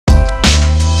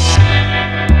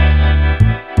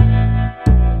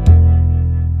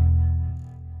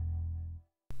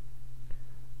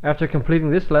After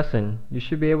completing this lesson, you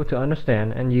should be able to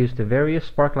understand and use the various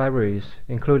Spark libraries,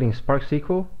 including Spark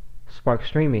SQL, Spark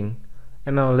Streaming,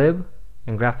 MLlib,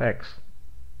 and GraphX.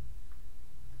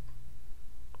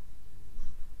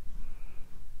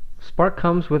 Spark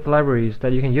comes with libraries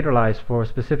that you can utilize for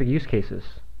specific use cases.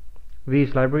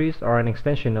 These libraries are an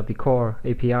extension of the core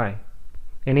API.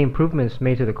 Any improvements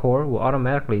made to the core will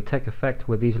automatically take effect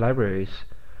with these libraries.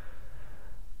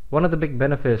 One of the big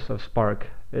benefits of Spark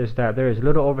is that there is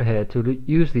little overhead to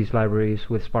use these libraries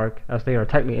with Spark, as they are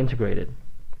tightly integrated.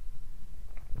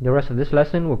 The rest of this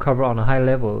lesson will cover on a high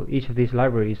level each of these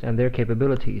libraries and their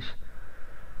capabilities.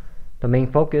 The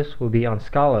main focus will be on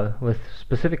Scala, with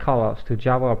specific callouts to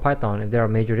Java or Python if there are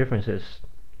major differences.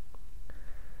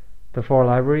 The four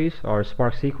libraries are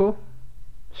Spark SQL,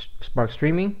 Spark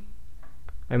Streaming,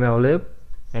 MLlib,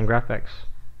 and GraphX.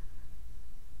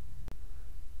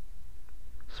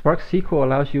 Spark SQL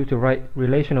allows you to write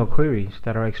relational queries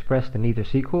that are expressed in either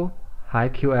SQL,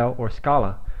 HiveQL, or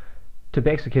Scala to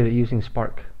be executed using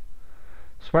Spark.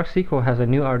 Spark SQL has a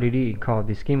new RDD called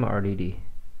the schema RDD.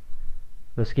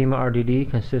 The schema RDD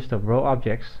consists of row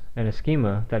objects and a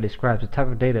schema that describes the type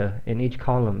of data in each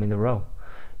column in the row.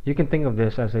 You can think of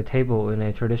this as a table in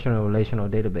a traditional relational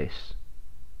database.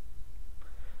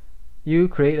 You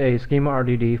create a schema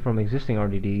RDD from existing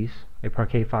RDDs, a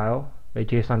Parquet file, a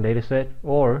JSON dataset,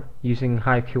 or using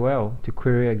HiveQL to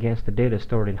query against the data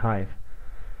stored in Hive.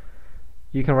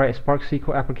 You can write a Spark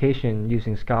SQL application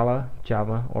using Scala,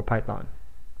 Java, or Python.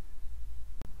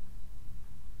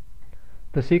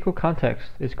 The SQL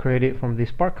context is created from the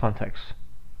Spark context.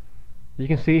 You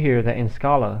can see here that in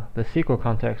Scala, the SQL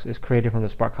context is created from the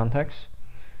Spark context.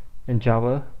 In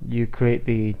Java, you create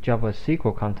the Java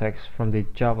SQL context from the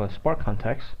Java Spark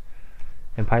context.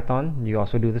 In Python, you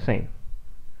also do the same.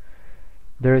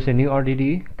 There is a new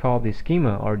RDD called the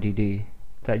schema RDD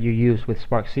that you use with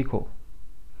Spark SQL.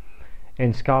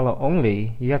 In Scala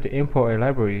only, you have to import a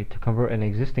library to convert an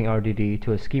existing RDD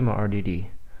to a schema RDD.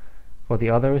 For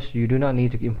the others, you do not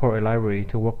need to import a library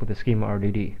to work with the schema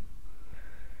RDD.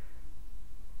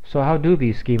 So how do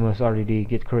these schemas RDD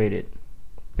get created?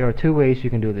 There are two ways you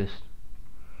can do this.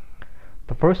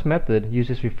 The first method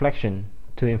uses reflection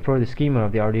to infer the schema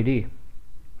of the RDD.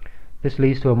 This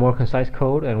leads to a more concise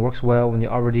code and works well when you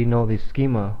already know the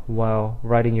schema while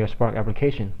writing your Spark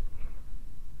application.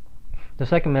 The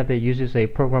second method uses a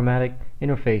programmatic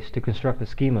interface to construct a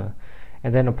schema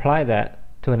and then apply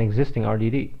that to an existing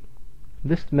RDD.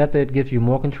 This method gives you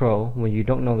more control when you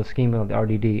don't know the schema of the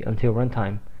RDD until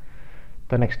runtime.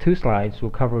 The next two slides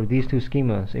will cover these two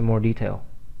schemas in more detail.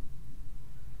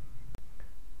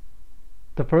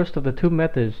 The first of the two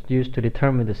methods used to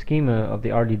determine the schema of the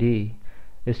RDD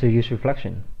is to use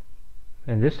reflection.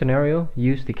 In this scenario,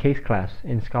 use the case class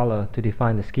in Scala to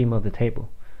define the schema of the table.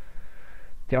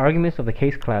 The arguments of the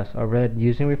case class are read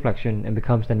using reflection and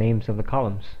becomes the names of the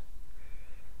columns.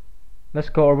 Let's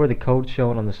go over the code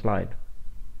shown on the slide.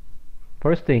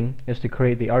 First thing is to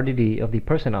create the RDD of the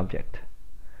person object.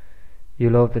 You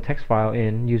load the text file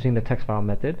in using the text file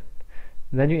method.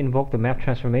 Then you invoke the map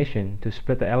transformation to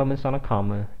split the elements on a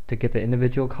comma to get the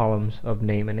individual columns of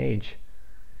name and age.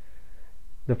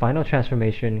 The final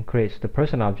transformation creates the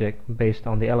person object based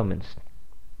on the elements.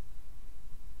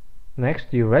 Next,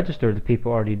 you register the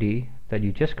people RDD that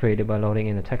you just created by loading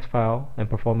in the text file and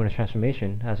performing the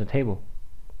transformation as a table.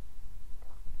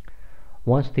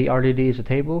 Once the RDD is a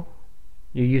table,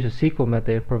 you use a SQL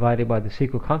method provided by the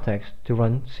SQL context to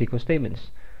run SQL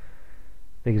statements.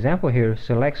 The example here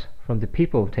selects from the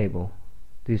people table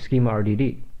the schema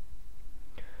RDD.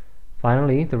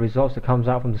 Finally, the results that comes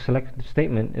out from the select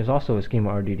statement is also a schema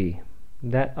RDD.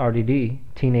 That RDD,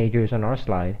 teenagers on our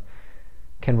slide,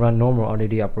 can run normal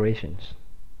RDD operations.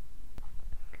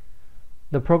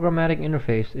 The programmatic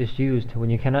interface is used when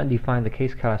you cannot define the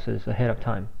case classes ahead of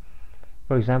time.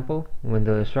 For example, when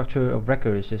the structure of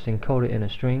records is encoded in a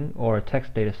string or a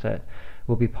text dataset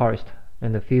will be parsed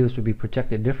and the fields will be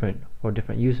projected different for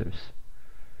different users.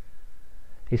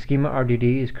 A schema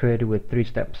RDD is created with 3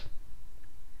 steps.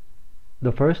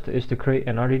 The first is to create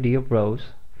an RDD of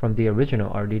rows from the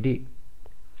original RDD.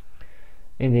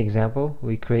 In the example,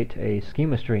 we create a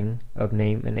schema string of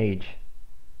name and age.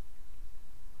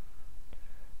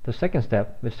 The second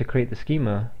step is to create the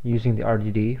schema using the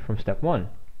RDD from step 1.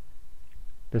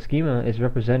 The schema is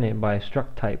represented by a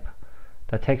struct type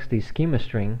that takes the schema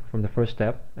string from the first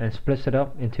step and splits it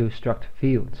up into struct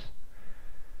fields.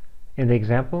 In the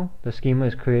example, the schema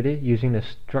is created using the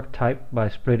struct type by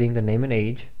splitting the name and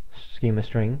age schema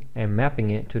string and mapping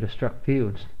it to the struct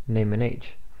fields name and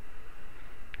age.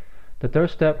 The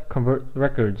third step converts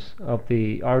records of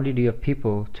the RDD of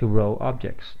people to row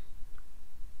objects.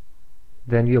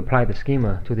 Then you apply the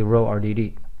schema to the row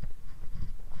RDD.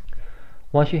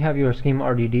 Once you have your schema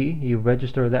RDD, you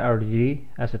register that RDD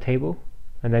as a table,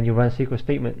 and then you run a SQL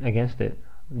statement against it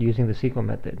using the SQL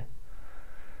method.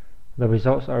 The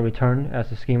results are returned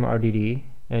as a schema RDD,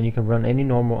 and you can run any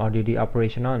normal RDD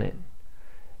operation on it.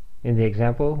 In the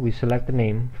example, we select the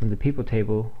name from the people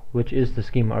table, which is the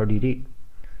schema RDD.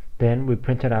 Then we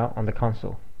print it out on the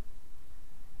console.